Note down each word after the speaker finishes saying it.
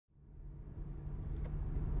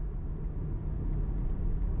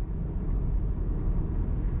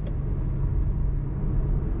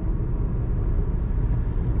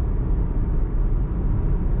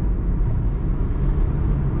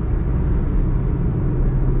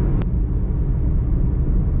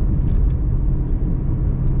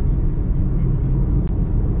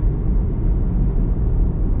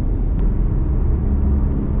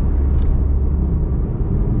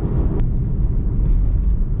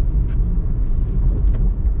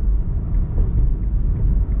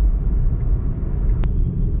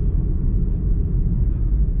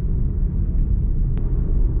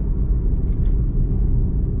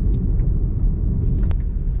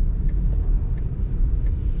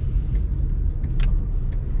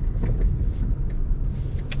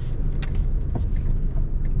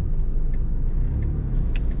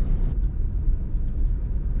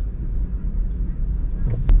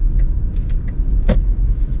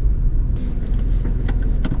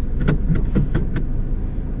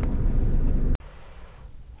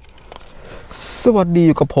สวัสดีอ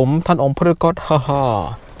ยู่กับผมท่านองค์พระกอดฮ่า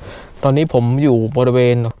ตอนนี้ผมอยู่บริเว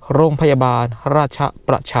ณโรงพยาบาลราชป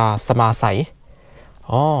ระชาสมาไสย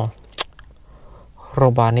โร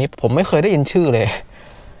งพยาบาลนี้ผมไม่เคยได้ยินชื่อเลย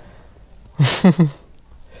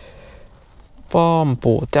ป้อม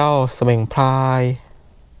ปู่เจ้าสมิงพราย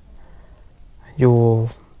อยู่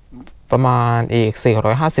ประมาณอีก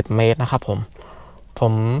450 เมตรนะครับผ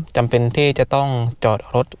มจำเป็นที่จะต้องจอด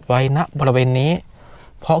รถไว้ณบริเวณนี้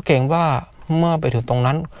เพราะเกรงว่าเมื่อไปถึงตรง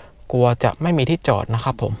นั้นกลัวจะไม่มีที่จอดนะค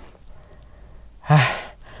รับผม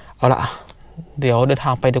เอาละเดี๋ยวเดินท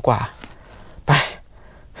างไปดีกว่าไป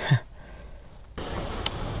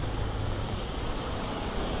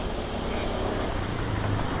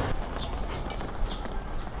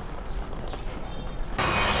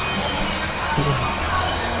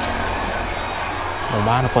หมู่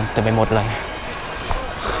บ้านคนเต็มไปหมดเลย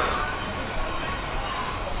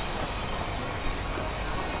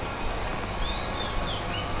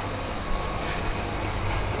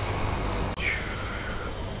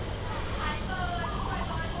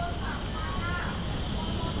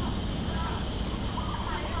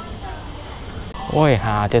โอ้ยห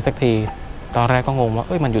าเจอสักทีตอนแรกก็งงว่า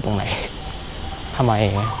มันอยู่ตรงไหนทำไม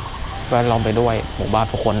แวดล้อมไปด้วยหมู่บ้าน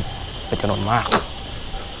ผู้คนเป็นจำนวนมาก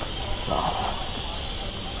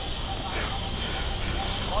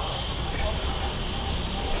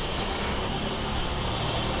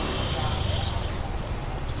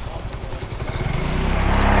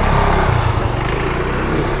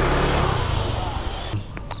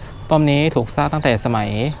ป้อมนี้ถูกสร้างตั้งแต่สมัย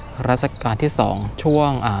รัชกาลที่2ช่ว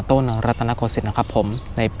งต้นรัตนโกสินทร์นะครับผม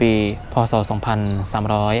ในปีพ.ศ.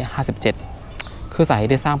 2357คือสาเห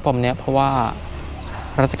ตุที่สร้างป้อมนี้เพราะว่า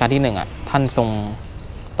รัชกาลที่1ท่านทรง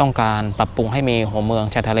ต้องการปรับปรุงให้มีหัวเมือง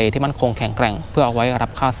ชายทะเลที่มั่นคงแข็งแกร่งเพื่อเอาไว้รั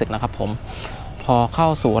บข้าศึกนะครับผมพอเข้า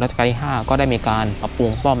สู่รัชกาลที่5ก็ได้มีการปรับปรุง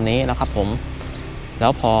ป้อมนี้นะครับผมแล้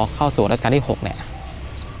วพอเข้าสู่รัชกาลที่6เนี่ย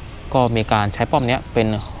ก็มีการใช้ป้อมนี้เป็น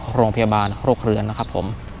โรงพยาบาลโรคเรื้อนนะครับผม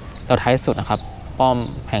แล้วท้ายสุดนะครับป้อม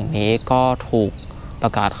แห่งนี้ก็ถูกปร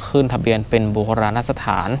ะกาศขึ้นทะเบียนเป็นโบราณสถ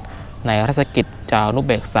านในราชกิจจานุเ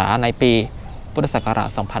บกษาในปีพุทธศักราช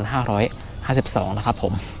 2552 นะครับผ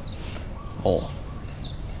ม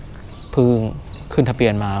เพิ่งขึ้นทะเบีย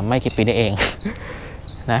นมาไม่กี่ปีนี่เอง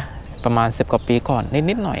นะประมาณ10 กว่าปีก่อน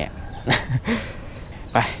นิดหน่อย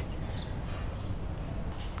ไป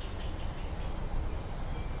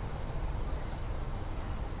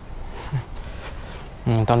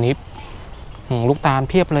ตอนนี้ลูกตาล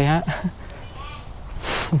เพียบเลยฮะ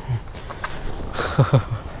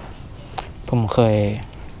ผมเคย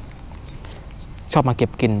ชอบมาเก็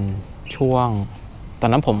บกินช่วงตอน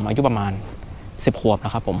นั้นผมอายุประมาณ10 ขวบน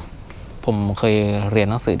ะครับผมเคยเรียน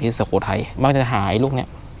หนังสือที่สุโขทัยมักจะหาลูกเนี้ย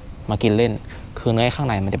มากินเล่นคือเนื้อข้าง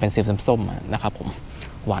ในมันจะเป็นสีส้มๆนะครับผม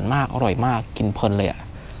หวานมากอร่อยมากกินเพลินเลย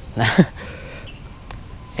นะ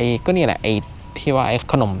ก็นี่แหละที่ว่า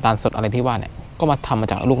ขนมตาลสดอะไรที่ว่าเนี่ยก็มาทำมา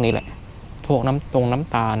จากลูกนี้แหละพวกน้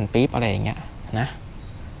ำตาลปี๊บอะไรอย่างเงี้ยนะ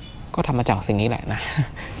ก็ทำมาจากสิ่งนี้แหละนะ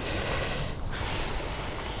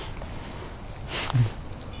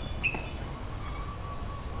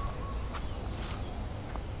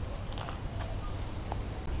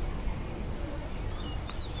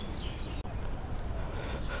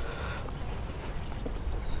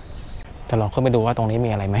จะลองเข้าไปดูว่าตรงนี้มี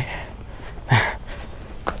อะไรไหม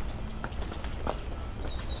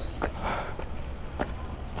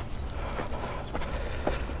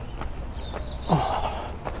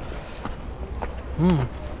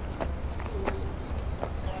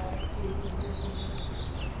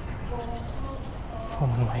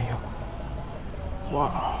มันไม่อยู่ว้า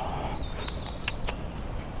ว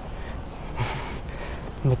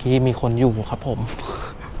เมื่อกี้มีคนอยู่ครับผม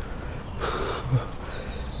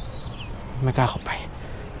ไม่กล้าเข้าไป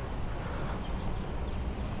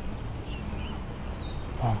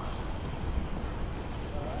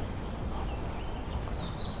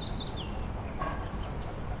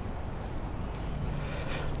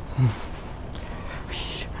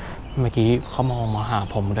เมื่อกี้เขามองมาหา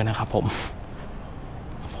ผมด้วยนะครับผม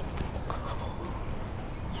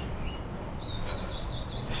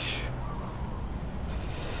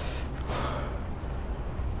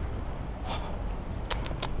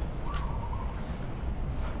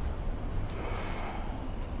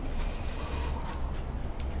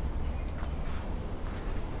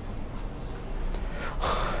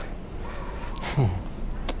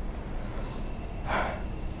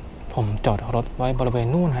ผมจอดรถไว้บริเวณ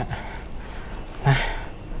นู่นฮะนะ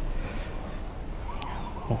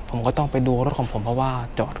ผมก็ต้องไปดูรถของผมเพราะว่า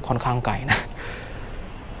จอดค่อนข้างไกลนะ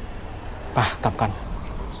ไปกลับกัน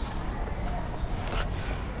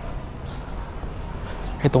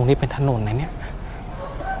ตรงนี้เป็นถนนไหนเนี่ย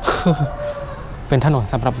เป็นถนน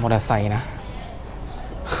สำหรับมอเตอร์ไซค์นะ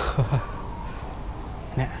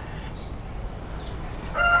เนี่ย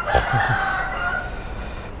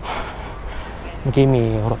เมื่อกี้มี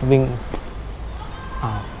รถวิ่ง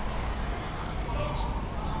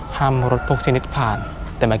ห้ามรถทุกชนิดผ่าน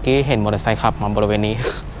แต่เมื่อกี้เห็นมอเตอร์ไซค์ขับมาบริเวณนี้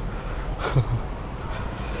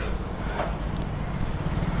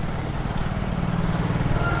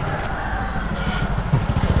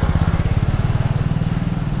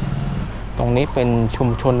ตรงนี้เป็นชุม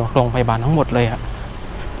ชนโรงพยาบาลทั้งหมดเลยอะ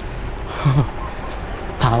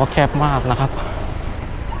ถามว่าแคบมากนะครับ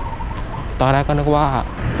ตอนแรกก็นึกว่า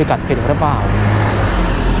พิกัดผิดหรือเปล่า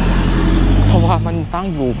เพราะว่ามันตั้ง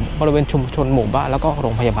อยู่บริเวณชุมชนหมู่บ้านแล้วก็โร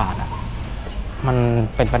งพยาบาลอะมัน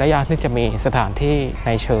เป็นไปได้ยากที่จะมีสถานที่ใน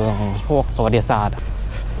เชิงพวกประวัติศาสตร์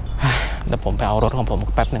เดี๋ยวผมไปเอารถของผม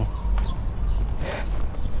แป๊บหนึ่ง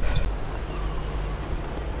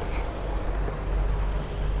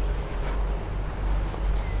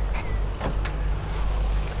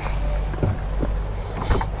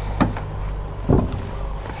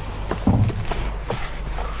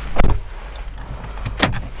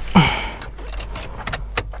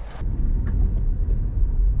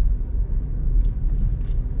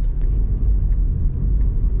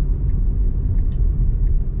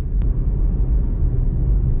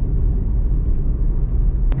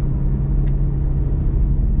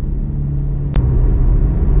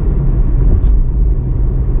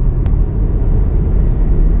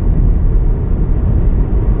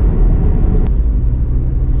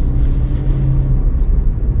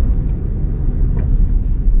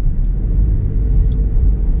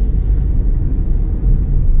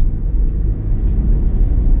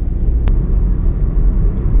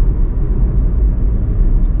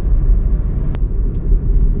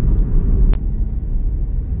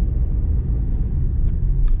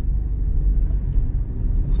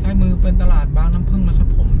เป็นตลาดบางน้ำผึ้งนะครับ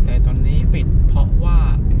ผมแต่ตอนนี้ปิดเพราะว่า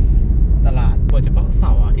ตลาดเปิดเฉพาะเส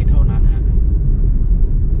าร์อาทิตย์เท่านั้นฮะ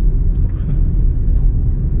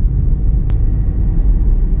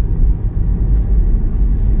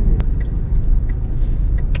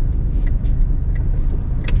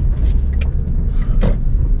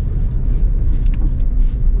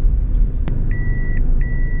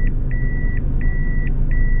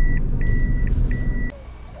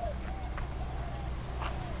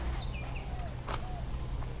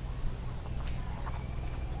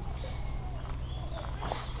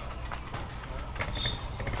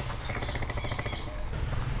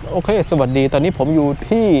โอเคสวัสดีตอนนี้ผมอยู่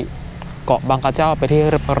ที่เกาะบางกระเจ้าไปที่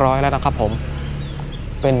เรียบร้อยแล้วนะครับผม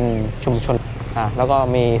เป็นชุมชนแล้วก็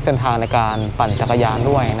มีเส้นทางในการปั่นจักรยาน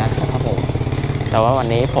ด้วยนะครับผมแต่ว่าวัน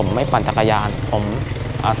นี้ผมไม่ปั่นจักรยานผม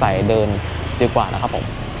อาศัยเดินดีกว่านะครับผม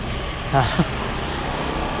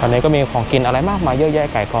ตอนนี้ก็มีของกินอะไรมากมายเยอะแยะ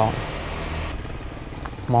ไก่กอง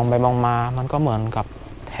มองไปมองมามันก็เหมือนกับ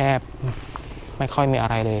แทบไม่ค่อยมีอะ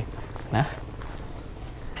ไรเลยนะ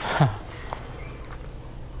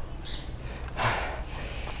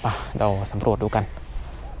เราสำรวจดูกัน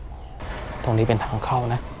ตรงนี้เป็นทางเข้า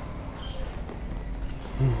นะ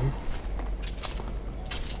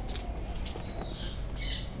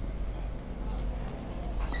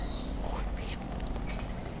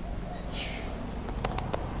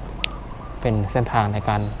เป็นเส้นทางใน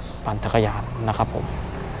การปั่นจักรยานนะครับผม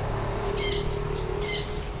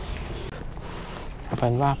เอาเป็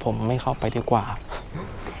นว่าผมไม่เข้าไปดีกว่า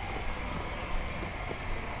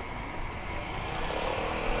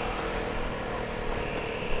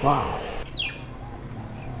ว้าว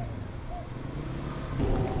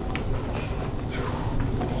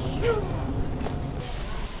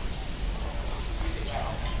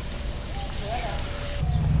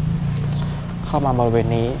เข้ามาบริเวณ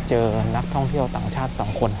นี้เจอนักท่องเที่ยวต่างชาติ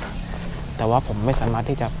2 คนแต่ว่าผมไม่สามารถ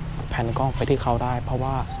ที่จะแพนกล้องไปที่เขาได้เพราะ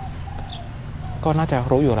ว่าก็น่าจะ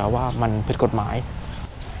รู้อยู่แล้วว่ามันผิดกฎหมาย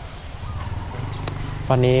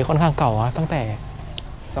วันนี้ค่อนข้างเก่าตั้งแต่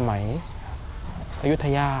สมัยอยุธ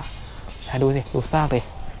ยาดูสิดูซากเลย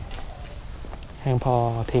ยังพอ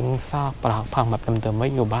ทิ้งซากปรักพังแบบเดิมๆไว้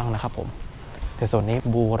อยู่บ้างนะครับผมแต่ส่วนนี้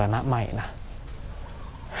บูรณะใหม่นะ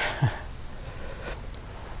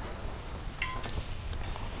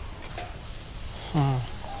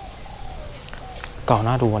เก่า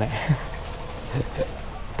น่าดูเนี่ย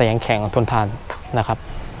แต่ยังแข็งทนทานนะครับ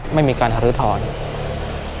ไม่มีการรื้อถอน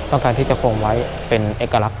ต้องการที่จะคงไว้เป็นเอ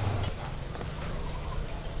กลักษณ์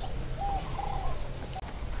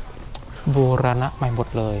บูรณะใหม่หมด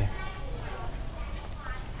เลย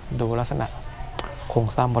ดูลักษณะโครง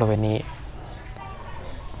สร้างบริเวณนี้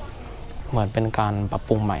เหมือนเป็นการปรับป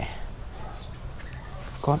รุงใหม่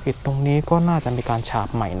ก้อนอิฐตรงนี้ก็น่าจะมีการฉาบ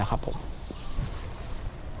ใหม่นะครับผม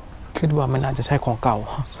คิดว่าไม่น่าจะใช่ของเก่า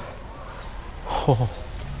โอ้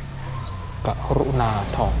กรุณา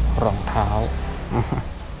ถอดรองเท้า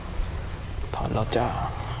ถอดแล้วจ้า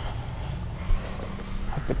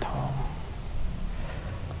ปิดทอง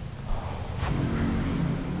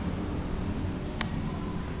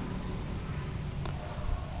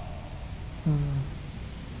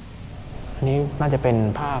อันนี้น่าจะเป็น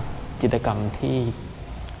ภาพจิตรกรรมที่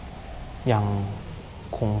ยัง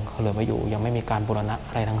คงเหลือไว้อยู่ยังไม่มีการบูรณะ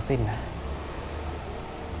อะไรทั้งสิ้นนะ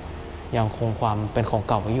ยังคงความเป็นของ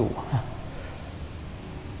เก่าไว้อยู่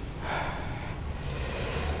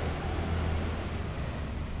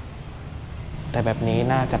แต่แบบนี้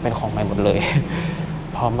น่าจะเป็นของใหม่หมดเลย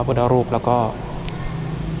พร้อมพระพุทธรูปแล้วก็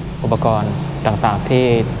อุปกรณ์ต่างๆที่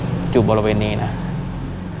อยู่บริเวณนี้นะ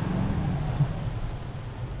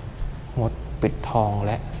งดปิดทองแ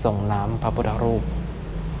ละส่งน้ำพระพุทธรูป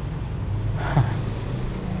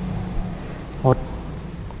งด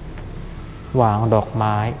วางดอกไ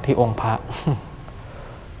ม้ที่องค์พระ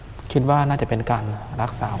คิดว่าน่าจะเป็นการรั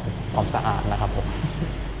กษาความสะอาดนะครับผม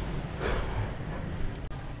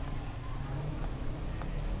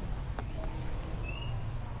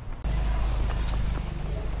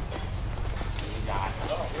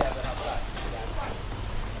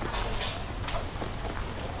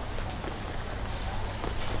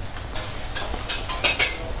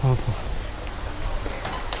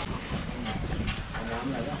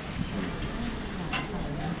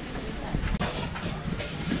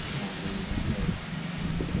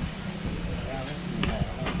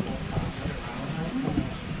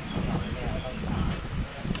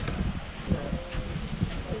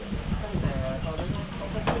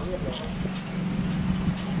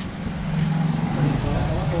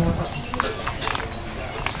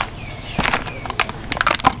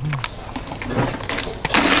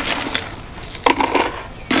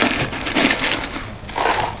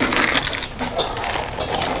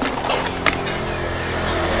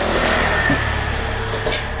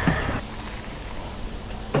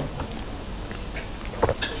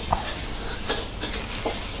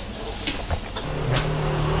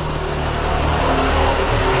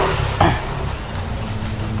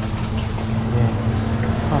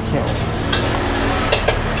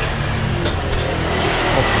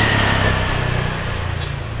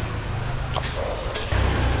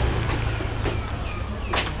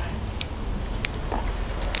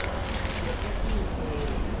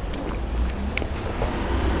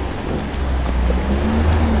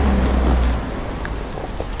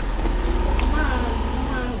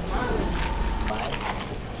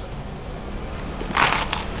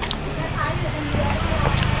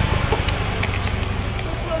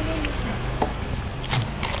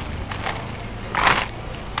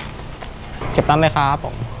เก็บตังค์เลยครับผ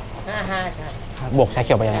ม55ครับบวกใช้เ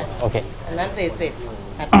ขียวไปยังไงโอเคอันนั้น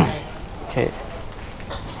40ถัดไปโอเค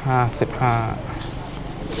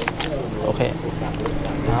55โอเค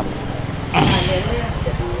ครับ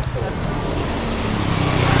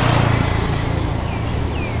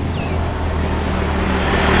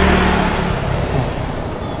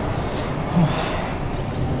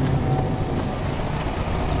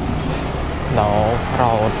เดี๋ยวเรา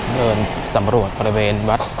เดินสำรวจบริเวณ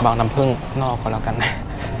วัดบางน้ำผึ้งนอกก็แล้วกัน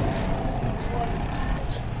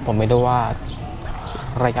ผมไม่รู้ว่า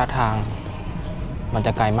ระยะทางมันจ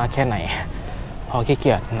ะไกลมากแค่ไหนเพราะขี้เ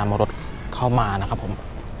กียจนำรถเข้ามานะครับผม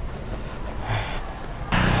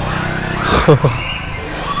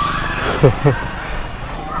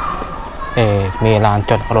มีลาน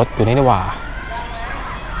จอดรถอยู่นี่นี่หว่า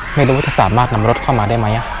ไม่รู้ว่าจะสามารถนำรถเข้ามาได้ไหม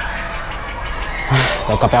เ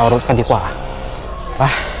ดี๋ยวก็ไปเอารถกันดีกว่าไป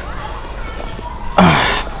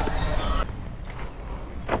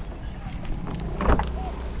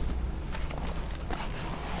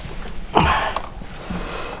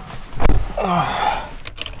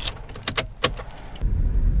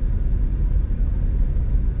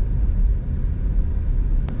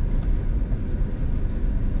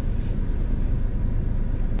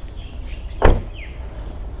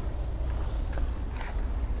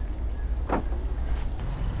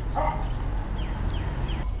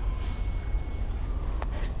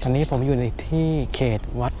ตอนนี้ผมอยู่ในที่เขต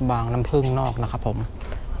วัดบางน้ำผึ้งนอกนะครับผม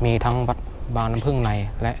มีทั้งวัดบางน้ำผึ้งใน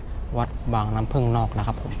และวัดบางน้ำผึ้งนอกนะค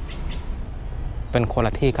รับผมเป็นคนล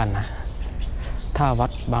ะที่กันนะถ้าวั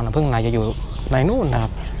ดบางน้ำผึ้งในจะอยู่ในนู่นนะครั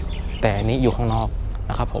บแต่นี้อยู่ข้างนอก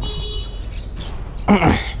นะครับผม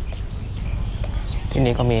ที่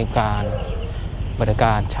นี่ก็มีการบริก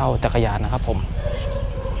ารเช่าจักรยานนะครับผม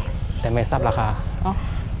แต่ไม่ทราบราคา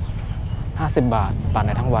50 บาทปั่น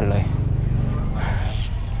ได้ทั้งวันเลย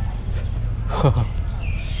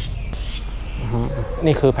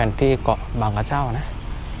นี่คือแผนที่เกาะบางกระเจ้านะ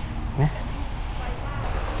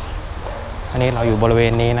อันนี้เราอยู่บริเว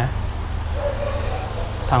ณนี้นะ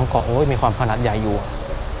ทางเกาะโอ้ยมีความขนาดใหญ่อยู่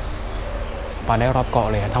ปั่นได้รอบเกาะ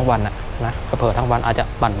เลยทั้งวันนะเผลอทั้งวันอาจจะ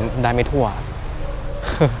ปั่นได้ไม่ทั่ว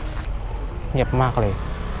เงียบมากเลย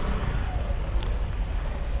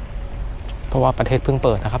เพราะว่าประเทศเพิ่งเ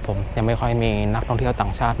ปิดนะครับผมยังไม่ค่อยมีนักท่องเที่ยวต่า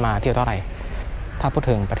งชาติมาเที่ยวเท่าไหร่ถ้าพูด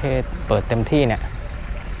ถึงประเทศเปิดเต็มที่เนี่ย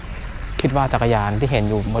คิดว่าจักรยานที่เห็น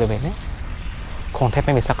อยู่บริเวณนี้คงแทบไ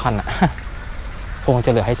ม่มีสักคันอ่ะ คงจะ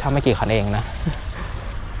เหลือให้เช่าไม่กี่คันเองนะ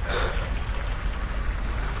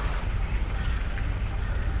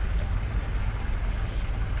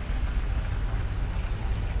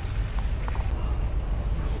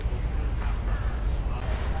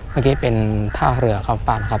เมื่อกี้เป็นท่าเรือข้ามฟ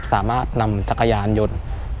ากครับสามารถนำจักรยานยนต์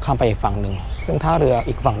ข้ามไปอีกฝั่งหนึ่งซึ่งท่าเรือ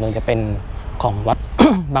อีกฝั่งหนึ่งจะเป็นของวัด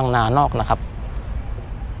บางนานอกนะครับ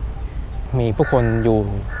มีผู้คนอยู่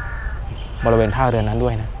บริเวณท่าเรือนั้นด้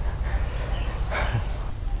วยนะ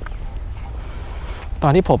ตอ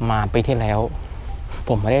นที่ผมมาปีที่แล้วผ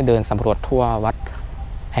มไม่ได้เดินสำรวจทั่ววัด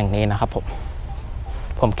แห่งนี้นะครับ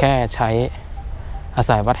ผมแค่ใช้อา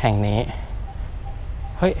ศัยวัดแห่งนี้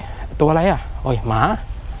เฮ้ยตัวอะไรอ่ะโอ้ยหมา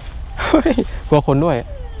เฮ้ยกลัวคนด้วย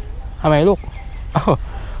ทำไมลูก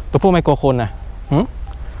ตัวผู้ไม่กลัวคนนะ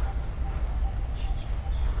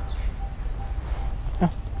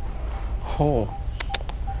โอ้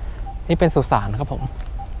นี่เป็นสุสานครับผม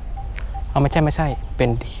ไม่ใช่เป็น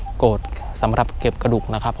โกฐสำหรับเก็บกระดูก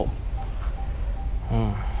นะครับผม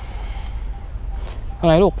อะ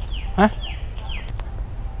ไรลูกฮะ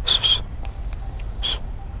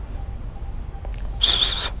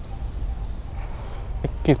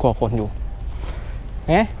พี่กลัวคนอยู่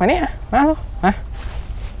ไงมาเนี่ยมาลูกมา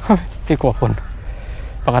พี่กลัวคน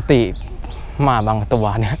ปกติหมาบางตัว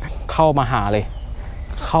เนี่ยเข้ามาหาเลย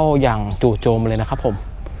เข้าอย่างจู่โจมเลยนะครับผม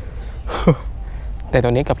แต่ตั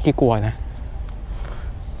วนี้กับขี้กลัวนะ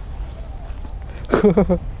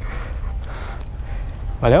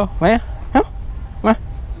มาเร็วมาเนี่ยมา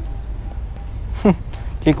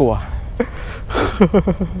ขี้กลัว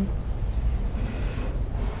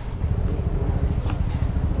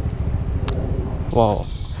ว้าว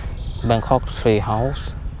Bangkok Tree House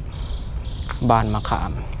บ้านมะขา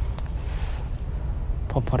ม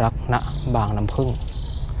พบรักณบางน้ำผึ้ง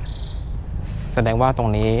แสดงว่าตรง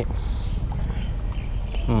นี้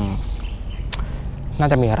น่า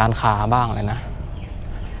จะมีร้านค้าบ้างเลยนะ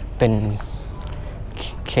เป็น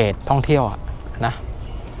เขตท่องเที่ยวนะ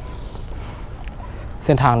เ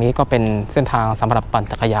ส้นทางนี้ก็เป็นเส้นทางสำหรับปั่น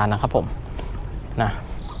จักรยานนะครับผมนะ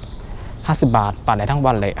50 บาทปั่นได้ทั้ง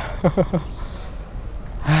วันเลย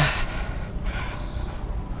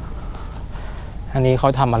อันนี้เขา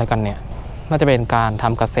ทำอะไรกันเนี่ยน่าจะเป็นการท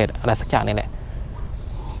ำเกษตรอะไรสักอย่างนี่แหละ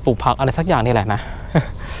ปลูกผักอะไรสักอย่างนี่แหละนะ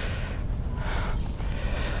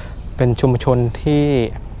เป็นชุมชนที่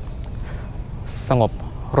สงบ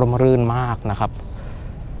ร่มรื่นมากนะครับ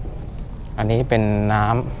อันนี้เป็นน้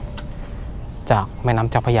ำจากแม่น้ำ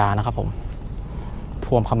เจ้าพระยานะครับผม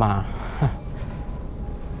ท่วมเข้ามา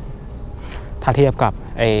ถ้าเทียบกับ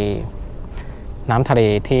น้ำทะเล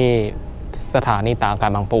ที่สถานีตากอากา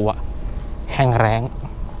ศบางปูแห้งแ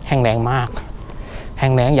ล้งมากแห้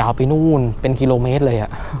งแล้งยาวไปนู่นเป็นกิโลเมตรเลย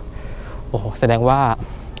โอ้โหแสดงว่า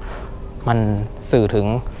มันสื่อถึง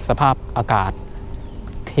สภาพอากาศ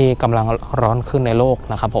ที่กำลังร้อนขึ้นในโลก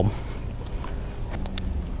นะครับผม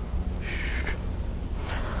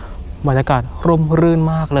บรรยากาศร่มรื่น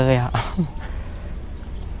มากเลย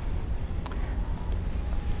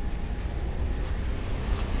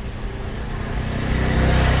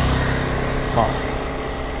ก็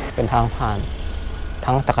เป็นทางผ่าน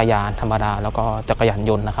ทั้งจักรยานธรรมดาแล้วก็จักรยาน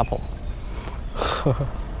ยนต์นะครับผม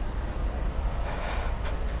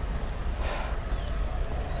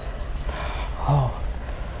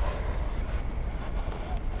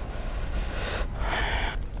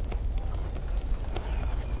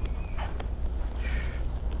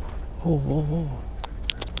โอ้โห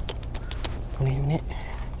ตรงนี้อยู่นี่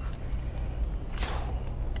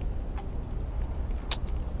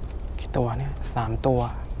กี่ตัวเนี่ย3 ตัว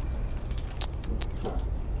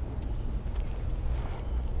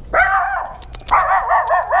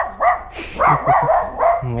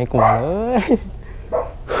ไม่กลัวเลย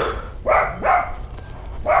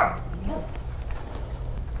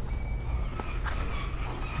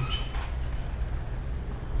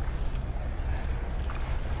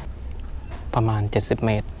ประมาณ70 เ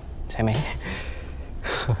มตรใช่ไหม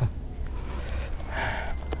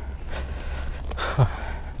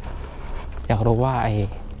อยากรู้ว่า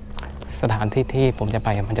สถานที่ที่ผมจะไป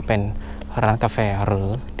มันจะเป็นร้านกาแฟหรือ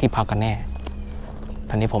ที่พักกันแน่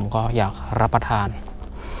ตอนนี้ผมก็อยากรับประทาน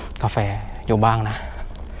กาแฟอยู่บ้างนะ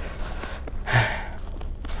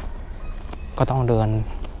ก็ต้องเดิน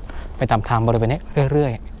ไปตามทางบริเวณนี้เรื่อ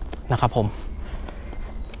ยๆนะครับผม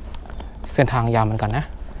เส้นทางยาวเหมือนกันนะ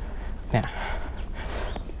เนี่ย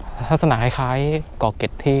ลักษณะคล้ายๆเกาะเกร็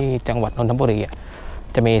ดที่จังหวัดนนทบุรี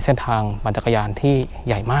จะมีเส้นทางปั่นจักรยานที่ใ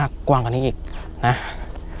หญ่มากกว้างกว่านี้อีกนะ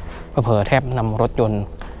เผลอๆแทบนำรถยนต์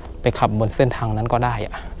ไปขับบนเส้นทางนั้นก็ได้อ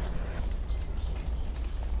ะ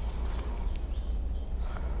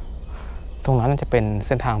ตรงนั้นจะเป็นเ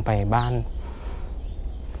ส้นทางไปบ้าน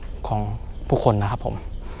ของผู้คนนะครับผม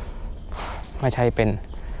ไม่ใช่เป็น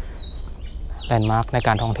แลนด์มาร์คในก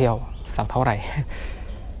ารท่องเที่ยวสักเท่าไหร่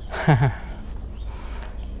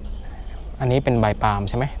อันนี้เป็นใบปาล์ม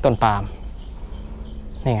ใช่ไหมต้นปาล์ม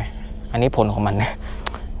นี่ไงอันนี้ผลของมันเนี่ย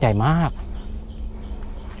ใหญ่มาก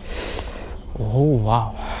โอ้ว้าว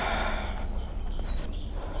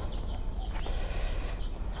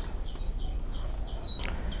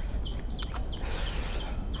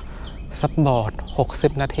ซับบอร์ด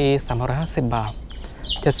60 นาที350 บาท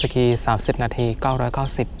เจ็ตสกี30 นาที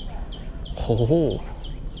990โอ้โห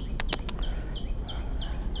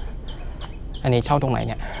อันนี้เช่าตรงไหนเ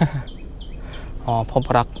นี่ย อ๋อพบ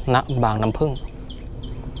รักณบางน้ำผึ้ง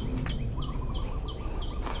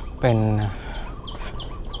เป็น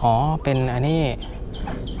เป็นอันนี้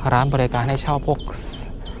ร้านบริการให้เช่าพวก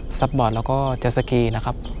ซับบอร์ดแล้วก็เจ็ตสกีนะค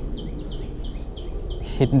รับ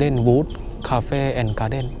Hidden Wood Cafe and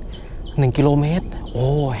Garden 1 กิโลเมตรโ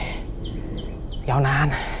อ้ยยาวนาน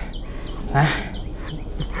นะ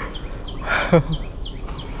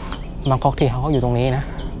บางกอกที่เขาอยู่ตรงนี้นะ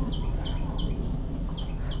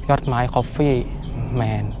ยอดไม้คอฟฟี่แม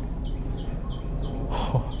น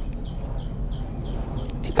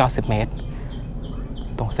อีก90 เมตร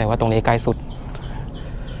ตรงแสดงว่าตรงนี้ใกล้สุด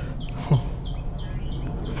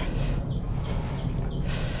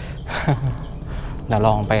เดี๋ยวล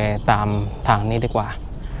องไปตามทางนี้ดีกว่า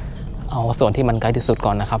เอาส่วนที่มันใกล้ที่สุดก่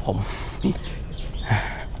อนนะครับผม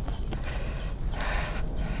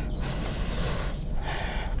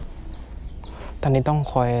ตอนนี้ต้อง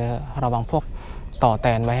คอยระวังพวกต่อแต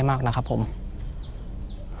นไว้ให้มากนะครับผม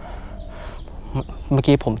เมื่อ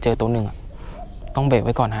กี้ผมเจอตัวหนึ่งต้องเบรกไ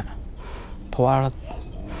ว้ก่อนฮะเพราะว่า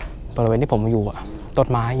บริเวณที่ผมอยู่ต้น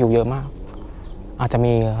ไม้อยู่เยอะมากอาจจะ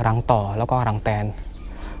มีรังต่อแล้วก็รังแตน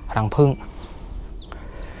รังผึ้ง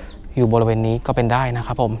อยู่บริเวณนี้ก็เป็นได้นะค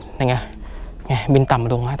รับผมนี่ไงบินต่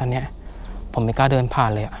ำลงฮะตอนนี้ผมไม่กล้าเดินผ่าน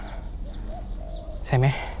เลยใช่ไหม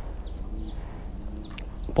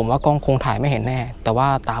ผมว่ากล้องคงถ่ายไม่เห็นแน่แต่ว่า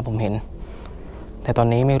ตาผมเห็นแต่ตอน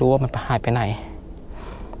นี้ไม่รู้ว่ามันหายไปไหน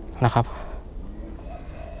นะครับ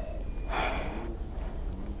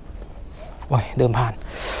โอ้ยเดินผ่าน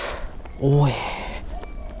โอ้ย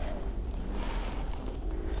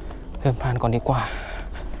เดินผ่านก่อนดีกว่า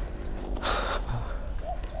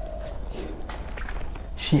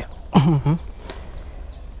เชี่ย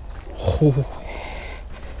โอ้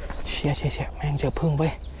เชี่ยแม่งเจอพึ่งไป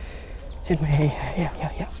เช่นไหมอ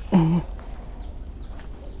ย่า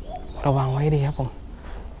ระวังไว้ดีครับผม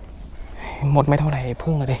หมดไม่เท่าไหร่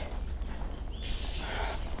พึ่งเลย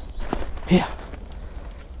เฮีย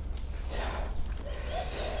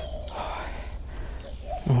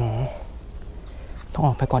ต้องอ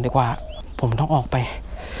อกไปก่อนดีกว่าผมต้องออกไป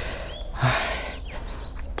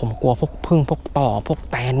ผมกลัวพวกพึ่งพวกต่อพวก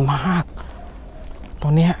แตนมากตอ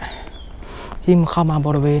นเนี้ยยิ่งเข้ามาบ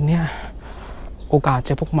ริเวณเนี้ยโอกาสเจ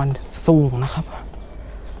อพวกมันสูงนะครับ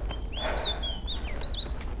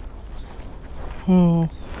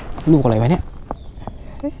ลูกอะไรวะเนี่ย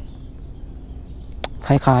ค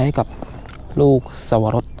ล้ายๆกับลูกสว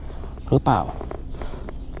รสหรือเปล่า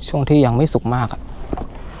ช่วงที่ยังไม่สุกมาก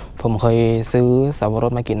ผมเคยซื้อสวร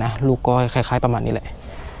สมากินนะลูกก็คล้ายๆประมาณนี้แหละ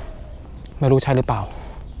ไม่รู้ใช่หรือเปล่า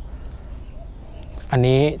อัน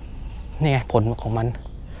นี้นี่ไงผลของมัน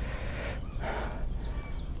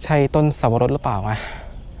ใช่ต้นสวรสหรือเปล่า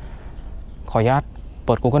ขออนุญาตเ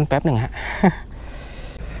ปิด Google แป๊บหนึ่งฮะ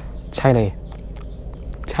ใช่เลย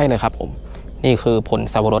ครับผมนี่คือผล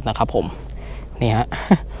สวรสนะครับผมนี่ฮะ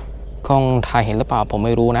กล้องถ่ายเห็นหรือเปล่าผมไ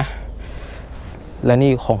ม่รู้นะและ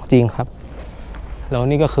นี่ของจริงครับแล้ว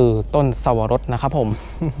นี่ก็คือต้นสวรสนะครับผม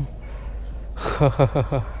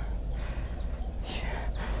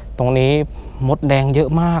ตรงนี้มดแดงเยอะ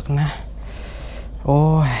มากนะโอ้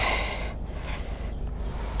ย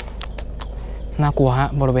น่ากลัวฮะ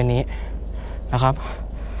บริเวณนี้นะครับ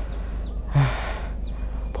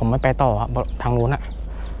ผมไม่ไปต่อทางนู้น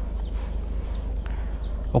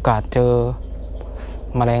โอกาสเจอ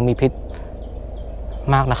แมลงมีพิษ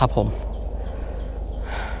มากนะครับผม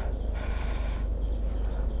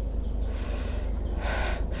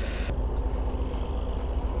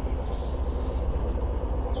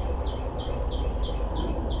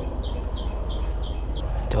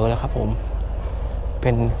เจอแล้วครับผม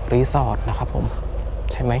เป็นรีสอร์ทนะครับผม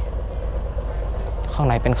ใช่ไหมข้าง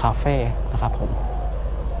ในเป็นคาเฟ่นะครับผม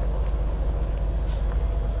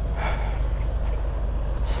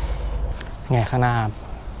ไงข้างหน้า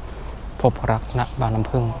พบรักณบางน้ำ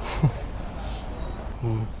ผึ้ง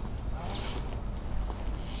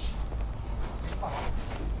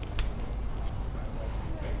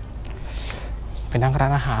เป็นทั้งร้า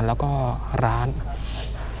นอาหารแล้วก็ร้าน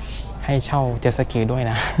ให้เช่าเจ็ตสกีด้วย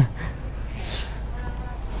นะ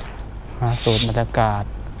มาสูดบรรยากาศ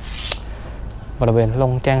บริเวณล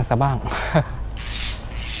งแจ้งซะบ้าง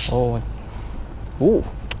โอ้อู้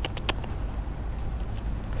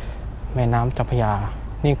แม่น้ำเจ้าพระยา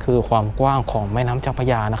นี่คือความกว้างของแม่น้ำเจ้าพระ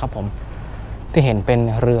ยานะครับผมที่เห็นเป็น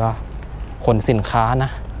เรือขนสินค้านะ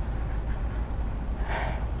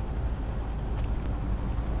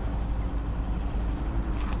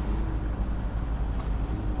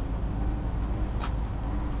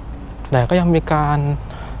แต่ก็ยังมีการ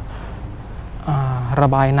ระ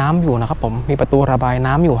บายน้ำอยู่นะครับผมมีประตูระบาย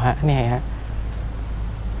น้ำอยู่ฮะนี่ฮะ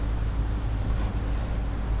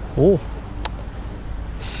โอ้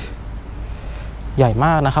ใหญ่ม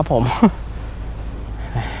ากนะครับผม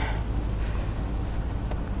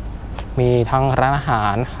มีทั้งร้านอาหา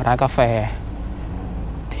รร้านกาแฟ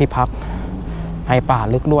ที่พักในป่า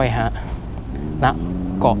ลึกด้วยฮะณ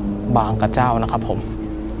เกาะบางกระเจ้านะครับผม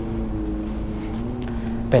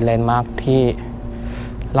เป็นแลนด์มาร์คที่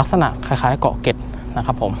ลักษณะคล้ายๆเกาะเกร็ดนะค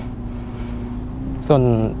รับผมส่วน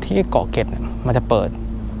ที่เกาะเกร็ดมันจะเปิด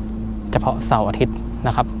เฉพาะเสาร์อาทิตย์น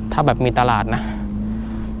ะครับถ้าแบบมีตลาดนะ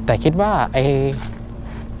แต่คิดว่าไอ้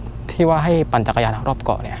ที่ว่าให้ปั่นจักรยานรอบเ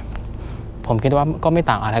กาะเนี่ยผมคิดว่าก็ไม่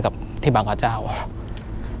ต่างอะไรกับที่บางกระเจ้า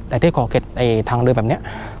แต่ที่เกาะเกร็ดไอ้ทางเดินแบบเนี้ย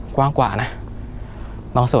กว้างกว่านะ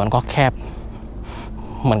บางส่วนก็แคบ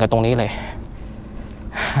เหมือนกับตรงนี้เลย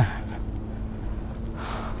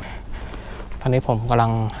ตอนนี้ผมกำลั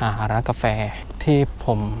งหาร้านกาแฟที่ผ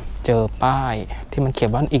มเจอป้ายที่มันเขียน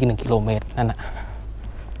ว่าอีก1 กิโลเมตรนั่นแหะ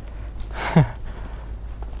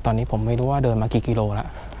ตอนนี้ผมไม่รู้ว่าเดินมากี่กิโลแล้ว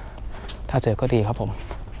ถ้าเจอก็ดีครับผม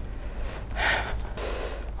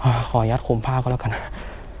ขอยัดคุมผ้าก็แล้วกัน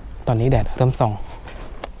ตอนนี้แดดเริ่มส่อง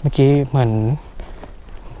เมื่อกี้เหมือน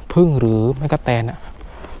พึ่งหรือแม่กระแตน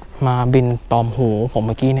มาบินตอมหูผมเ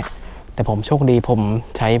มื่อกี้เนี่ยแต่ผมโชคดีผม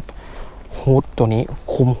ใช้ฮูดตัวนี้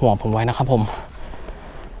คุมหัวผมไว้นะครับผม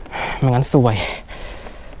ไม่งั้นสวย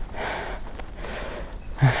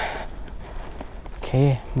โอเค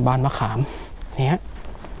บ้านมะขามเนี่ย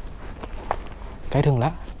ใกล้ถึงแล้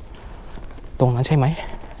วตรงนั้นใช่ไหม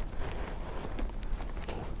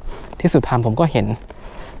ที่สุดทางผมก็เห็น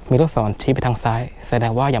มีลูกศรชี้ไปทางซ้ายแสด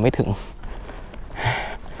งว่ายังไม่ถึง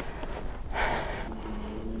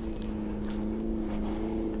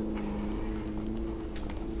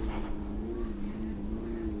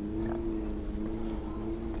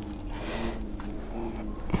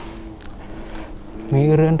มี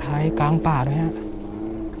เรือนไทยกลางป่าด้วยฮะ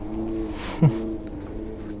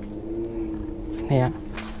เนี่ย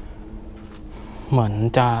เหมือน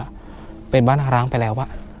จะเป็นบ้านร้างไปแล้ววะ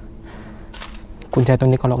กุญแจตัว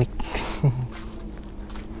นี้ก็ล็อกอีก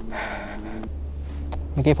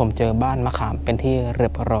เมื่อกี้ผมเจอบ้านมะขามเป็นที่เรี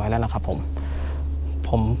ยบร้อยแล้วนะครับผ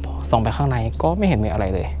มส่องไปข้างในก็ไม่เห็นมีอะไร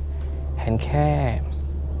เลยเห็นแค่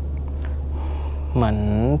เหมือน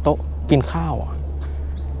โต๊ะกินข้าว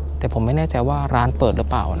แต่ผมไม่แน่ใจว่าร้านเปิดหรือ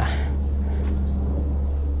เปล่านะ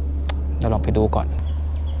เดี๋ยวลองไปดูก่อน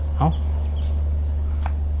เอ้า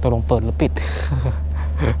ตกลงเปิดหรือปิด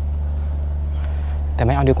แต่ไ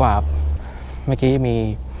ม่เอาดีกว่าเมื่อกี้มี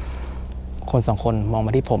คน2 คนมองม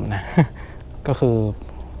าที่ผมนะ ก็คือ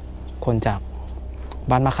คนจาก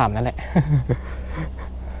บ้านมะขามนั่นแหละ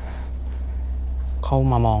เขา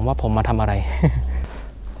มามองว่าผมมาทำอะไร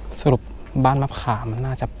สรุปบ้านมะขามมัน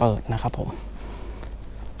น่าจะเปิดนะครับผม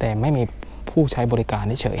แต่ไม่มีผู้ใช้บริการ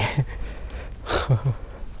เฉย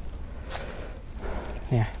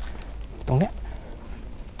เนี่ยตรงเนี้ย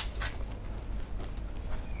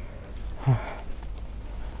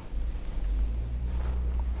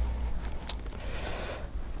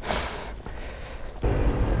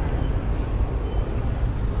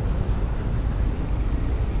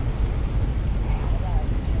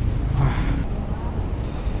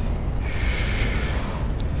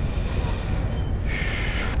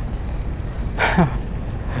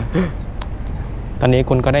ตอนนี้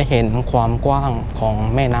คุณก็ได้เห็นความกว้างของ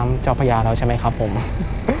แม่น้ำเจ้าพระยาแล้วใช่ไหมครับผม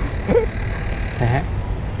นะฮะ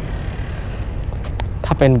ถ้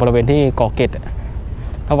าเป็นบริเวณที่เกาะเกร็ด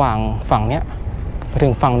ระหว่างฝั่งเนี้ยไปถึ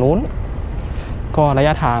งฝั่งนู้นก็ระย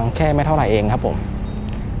ะทางแค่ไม่เท่าไหร่เองครับผม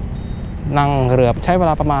นั่งเรือใช้เว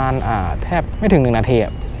ลาประมาณแทบไม่ถึง1 นาที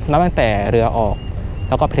นับตั้งแต่เรือออก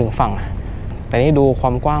แล้วก็ไปถึงฝั่ง แต่นี่ดูคว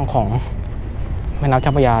ามกว้างของแม่น้ำเจ้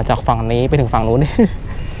าพระยาจากฝั่งนี้ไปถึงฝั่งนู้น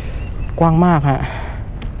กว้างมากฮะ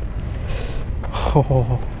โอ้โห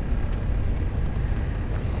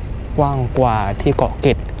กว้างกว่าที่เกาะเก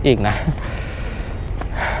ร็ดอีกนะ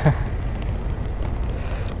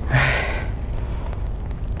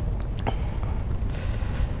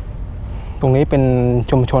ตรงนี้เป็น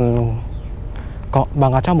ชุมชนเกาะบา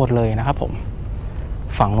งกระเจ้าหมดเลยนะครับผม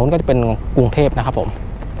ฝั่งนู้นก็จะเป็นกรุงเทพนะครับผม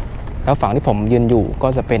แล้วฝั่งที่ผมยืนอยู่ก็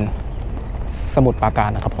จะเป็นสมุทรปราการ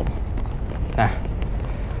นะครับผมนะ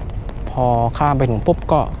พอข้ามไปถึงปุ๊บ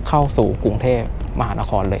ก็เข้าสู่กรุงเทพมหาน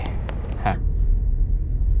ครเลย